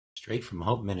Straight from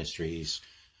Hope Ministries,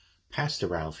 Pastor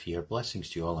Ralph here.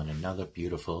 Blessings to you all on another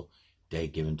beautiful day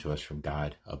given to us from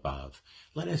God above.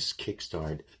 Let us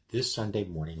kickstart this Sunday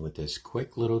morning with this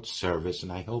quick little service,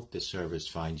 and I hope the service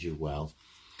finds you well,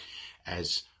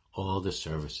 as all the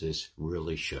services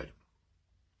really should.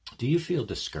 Do you feel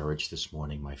discouraged this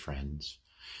morning, my friends?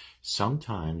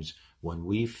 Sometimes when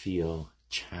we feel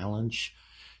challenged,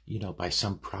 by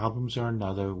some problems or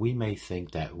another, we may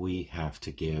think that we have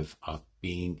to give up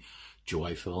being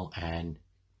joyful and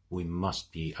we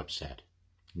must be upset.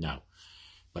 No,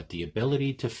 but the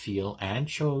ability to feel and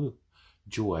show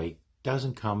joy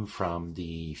doesn't come from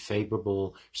the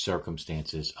favorable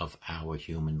circumstances of our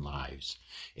human lives.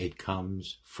 It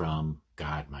comes from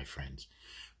God, my friends.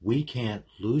 We can't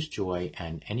lose joy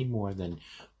any more than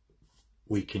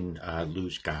we can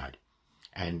lose God.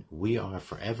 And we are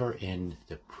forever in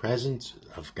the presence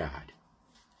of God.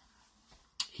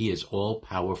 He is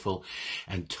all-powerful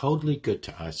and totally good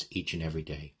to us each and every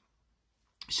day.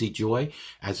 See, joy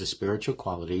as a spiritual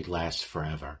quality lasts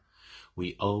forever.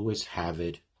 We always have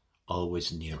it,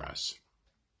 always near us.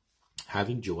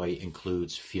 Having joy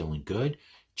includes feeling good,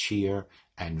 cheer,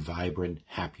 and vibrant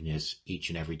happiness each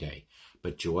and every day.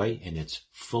 But joy in its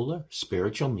fuller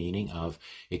spiritual meaning of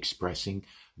expressing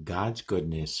God's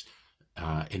goodness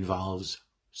involves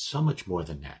so much more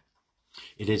than that.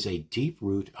 It is a deep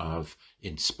root of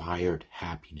inspired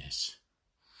happiness.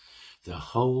 The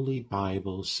Holy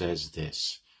Bible says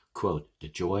this, quote, "The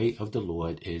joy of the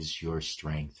Lord is your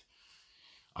strength,"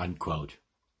 unquote.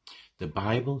 The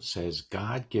Bible says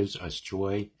God gives us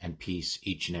joy and peace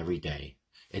each and every day.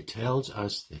 It tells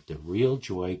us that the real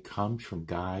joy comes from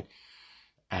God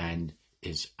and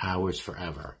is ours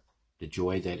forever. The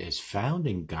joy that is found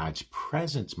in God's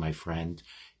presence, my friend,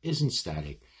 isn't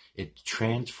static. It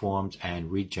transforms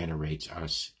and regenerates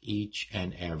us each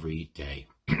and every day.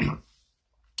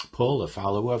 Paul, a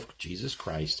follower of Jesus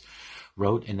Christ,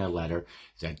 wrote in a letter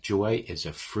that joy is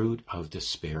a fruit of the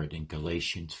Spirit in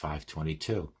Galatians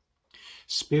 5:22.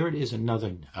 Spirit is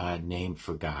another name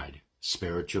for God.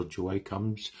 Spiritual joy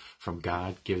comes from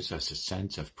God, gives us a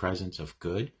sense of presence of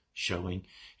good, showing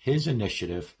His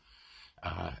initiative,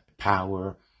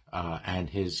 power, and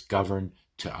His govern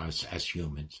to us as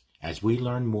humans. As we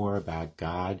learn more about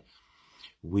God,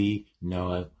 we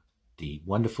know the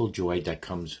wonderful joy that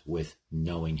comes with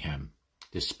knowing Him,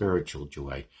 the spiritual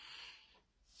joy.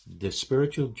 The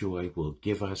spiritual joy will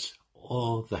give us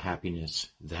all the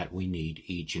happiness that we need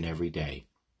each and every day.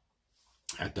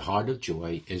 At the heart of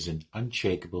joy is an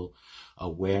unshakable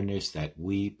awareness that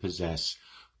we possess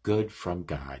good from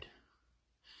God.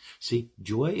 See,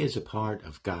 joy is a part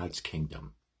of God's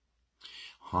kingdom.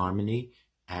 Harmony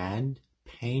and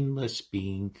painless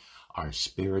being are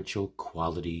spiritual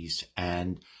qualities,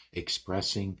 and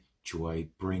expressing joy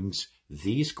brings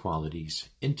these qualities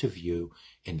into view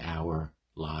in our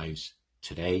lives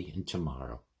today and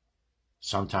tomorrow.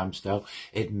 Sometimes, though,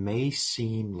 it may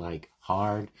seem like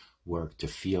hard work to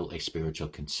feel a spiritual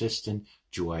consistent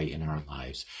joy in our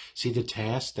lives. See, the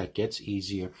task that gets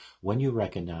easier when you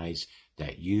recognize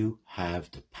that you have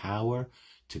the power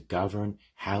to govern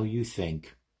how you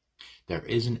think. There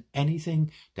isn't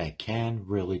anything that can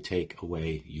really take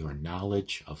away your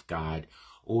knowledge of God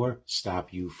or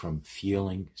stop you from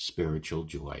feeling spiritual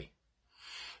joy.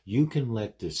 You can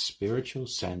let this spiritual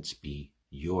sense be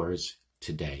yours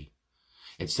today.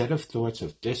 Instead of thoughts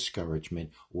of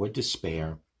discouragement or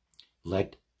despair,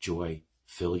 let joy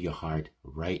fill your heart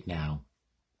right now,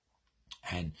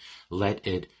 and let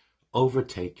it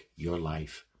overtake your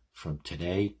life from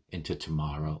today into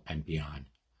tomorrow and beyond.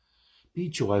 Be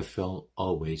joyful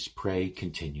always, pray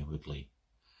continually.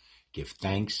 Give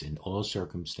thanks in all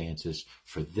circumstances,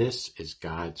 for this is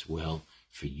God's will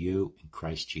for you in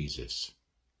Christ Jesus.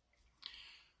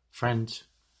 Friends,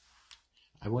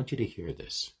 I want you to hear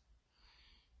this.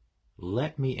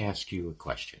 Let me ask you a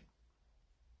question.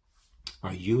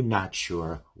 Are you not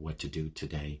sure what to do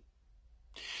today?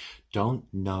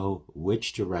 Don't know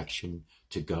which direction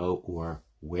to go or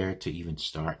where to even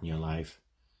start in your life?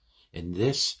 In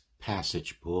this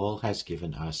passage, Paul has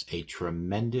given us a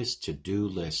tremendous to-do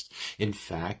list. In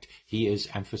fact, he is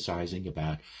emphasizing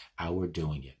about our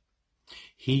doing it.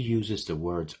 He uses the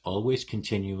words always,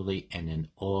 continually, and in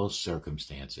all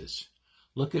circumstances.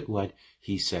 Look at what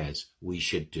he says we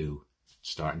should do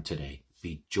starting today.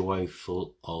 Be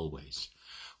joyful always.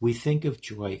 We think of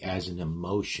joy as an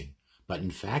emotion, but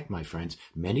in fact, my friends,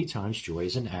 many times joy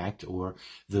is an act or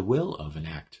the will of an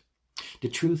act. The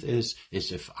truth is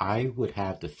if I would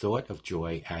have the thought of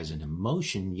joy as an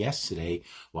emotion yesterday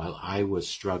while I was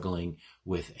struggling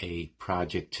with a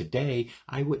project today,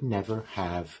 I would never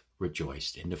have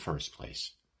rejoiced in the first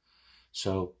place.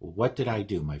 So what did I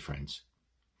do, my friends?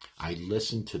 I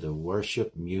listened to the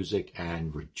worship music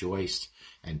and rejoiced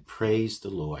and praised the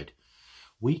Lord.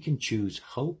 We can choose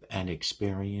hope and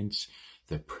experience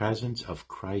the presence of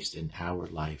Christ in our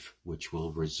life, which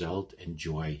will result in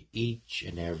joy each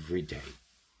and every day.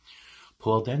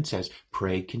 Paul then says,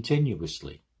 pray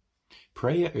continuously.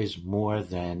 Prayer is more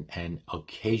than an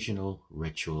occasional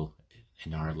ritual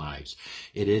in our lives.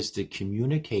 It is the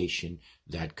communication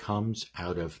that comes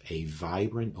out of a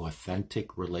vibrant,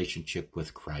 authentic relationship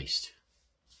with Christ.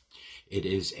 It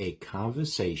is a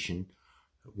conversation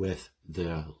with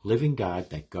the living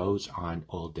God that goes on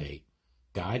all day.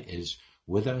 God is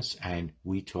with us and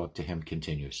we talk to him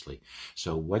continuously.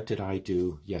 So what did I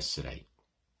do yesterday?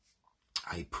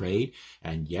 I prayed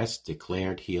and yes,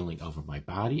 declared healing over my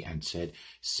body and said,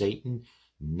 Satan,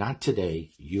 not today.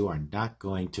 You are not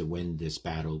going to win this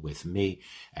battle with me,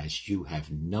 as you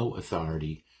have no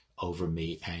authority over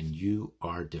me and you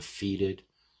are defeated,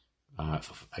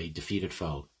 a defeated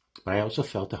foe. But I also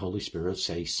felt the Holy Spirit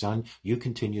say, son, you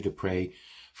continue to pray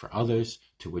for others,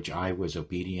 to which I was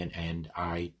obedient, and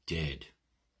I did.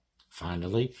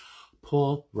 Finally,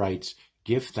 Paul writes,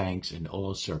 give thanks in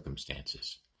all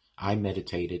circumstances. I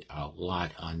meditated a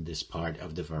lot on this part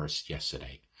of the verse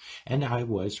yesterday, and I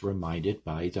was reminded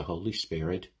by the Holy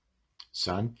Spirit,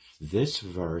 son, this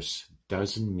verse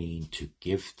doesn't mean to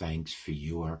give thanks for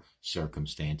your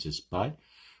circumstances, but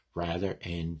rather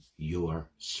in your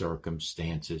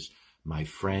circumstances. My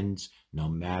friends, no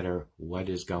matter what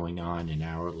is going on in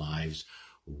our lives,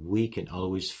 we can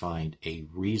always find a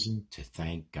reason to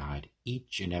thank God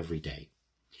each and every day.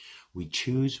 We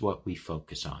choose what we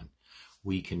focus on.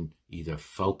 We can either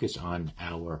focus on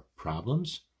our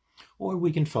problems or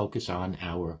we can focus on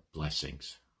our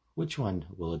blessings. Which one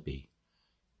will it be?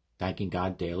 Thanking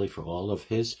God daily for all of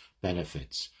his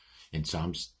benefits. In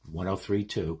Psalms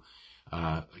 103:2,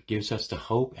 gives us the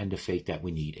hope and the faith that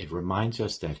we need. It reminds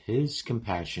us that his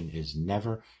compassion is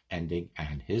never ending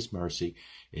and his mercy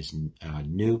is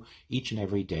new each and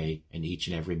every day and each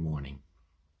and every morning.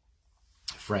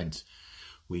 Friends,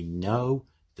 we know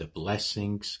the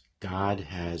blessings God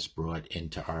has brought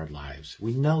into our lives.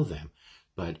 We know them,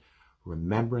 but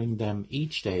remembering them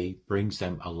each day brings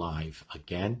them alive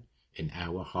again in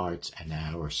our hearts and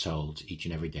our souls each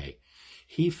and every day.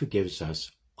 He forgives us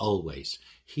always.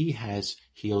 He has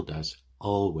healed us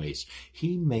always.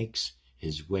 He makes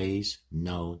his ways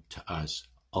known to us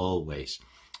always.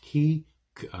 He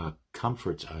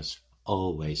comforts us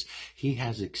always. He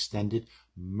has extended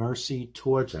mercy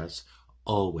towards us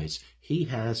always. He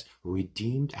has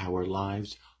redeemed our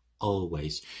lives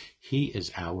always. He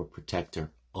is our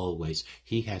protector always.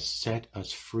 He has set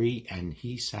us free and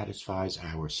he satisfies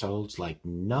our souls like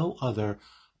no other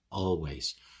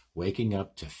always. Waking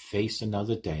up to face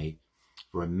another day,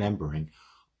 remembering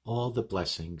all the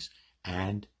blessings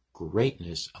and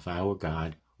greatness of our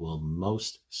God will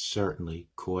most certainly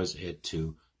cause it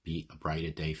to be a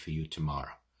brighter day for you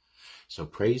tomorrow. So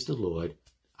praise the Lord.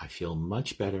 I feel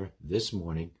much better this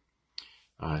morning.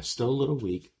 Still a little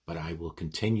weak, but I will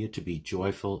continue to be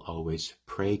joyful always,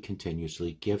 pray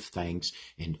continuously, give thanks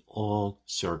in all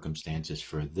circumstances,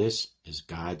 for this is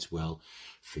God's will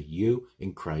for you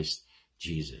in Christ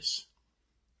Jesus.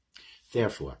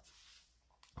 Therefore,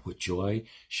 with joy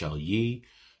shall ye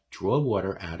draw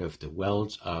water out of the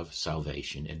wells of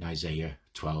salvation, in Isaiah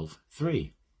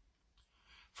 12:3.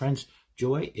 Friends,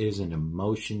 joy is an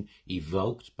emotion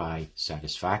evoked by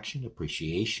satisfaction,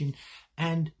 appreciation,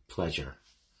 and pleasure.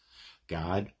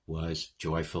 God was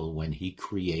joyful when he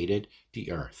created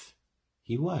the earth.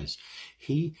 He was.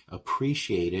 He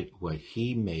appreciated what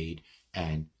he made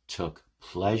and took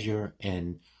pleasure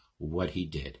in what he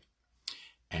did.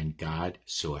 And God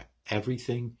saw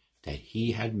everything that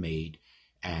he had made,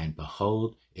 and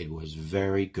behold, it was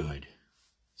very good.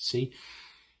 See,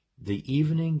 the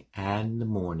evening and the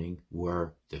morning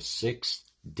were the sixth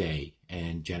day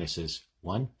in Genesis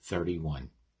 1:31.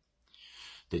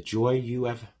 The joy you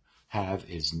have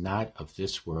is not of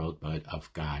this world, but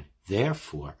of God.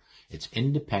 Therefore, it's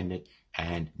independent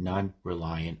and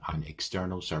non-reliant on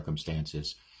external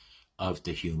circumstances of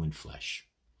the human flesh.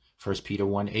 1 Peter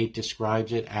 1:8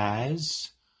 describes it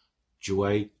as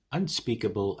joy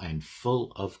unspeakable and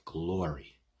full of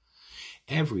glory.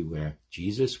 Everywhere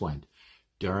Jesus went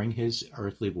during his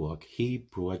earthly walk, he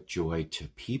brought joy to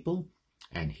people,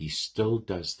 and he still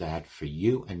does that for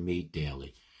you and me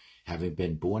daily. Having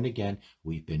been born again,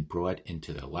 we've been brought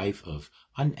into the life of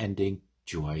unending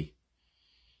joy.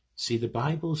 See, the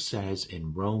Bible says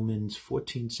in Romans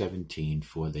 14:17,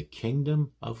 for the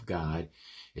kingdom of God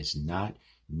is not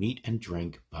meat and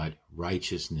drink, but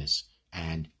righteousness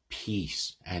and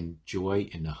peace, and joy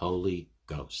in the Holy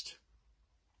Ghost.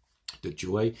 The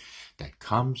joy that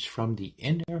comes from the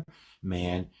inner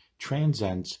man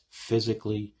transcends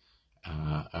physically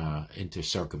into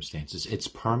circumstances. It's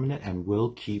permanent and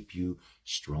will keep you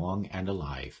strong and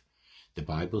alive. The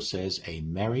Bible says, a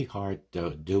merry heart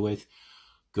doeth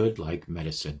good like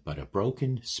medicine, but a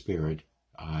broken spirit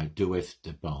doeth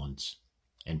the bones.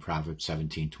 In Proverbs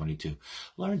 17:22.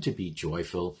 Learn to be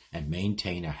joyful and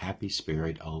maintain a happy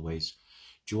spirit always.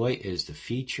 Joy is the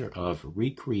feature of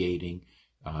recreating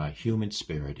human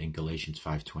spirit in Galatians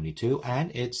 5:22,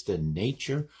 and it's the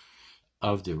nature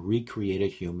of the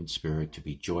recreated human spirit to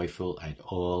be joyful at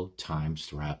all times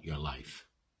throughout your life.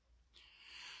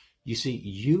 You see,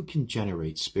 you can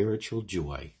generate spiritual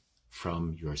joy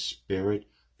from your spirit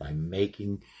by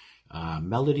making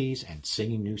melodies and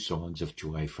singing new songs of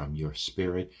joy from your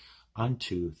spirit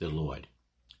unto the Lord.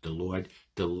 The Lord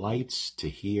delights to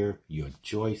hear your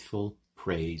joyful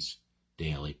praise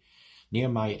daily.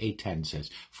 Nehemiah 8:10 says,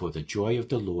 for the joy of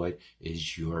the Lord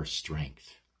is your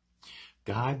strength.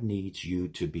 God needs you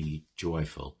to be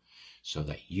joyful so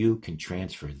that you can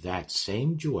transfer that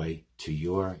same joy to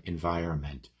your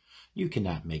environment. You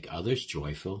cannot make others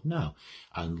joyful, no,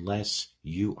 unless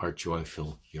you are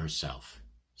joyful yourself.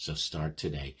 So start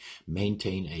today.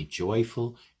 Maintain a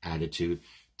joyful attitude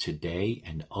today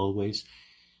and always,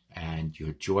 and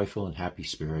your joyful and happy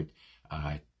spirit,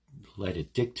 let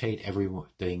it dictate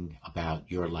everything about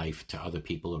your life to other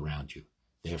people around you.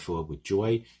 Therefore, with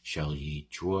joy shall ye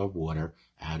draw water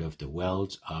out of the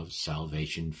wells of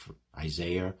salvation.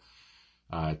 Isaiah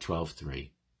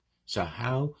 12:3. So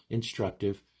how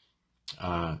instructive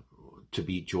to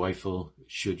be joyful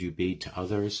should you be to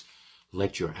others?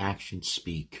 Let your actions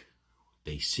speak.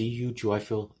 They see you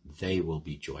joyful, they will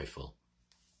be joyful.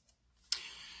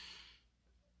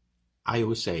 I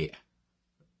always say,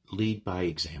 lead by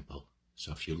example.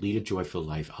 So if you lead a joyful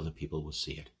life, other people will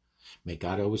see it. May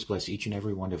God always bless each and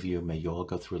every one of you. May you all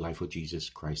go through life with Jesus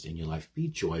Christ in your life. Be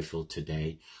joyful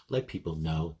today. Let people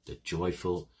know the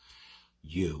joyful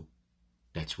you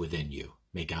that's within you.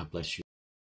 May God bless you.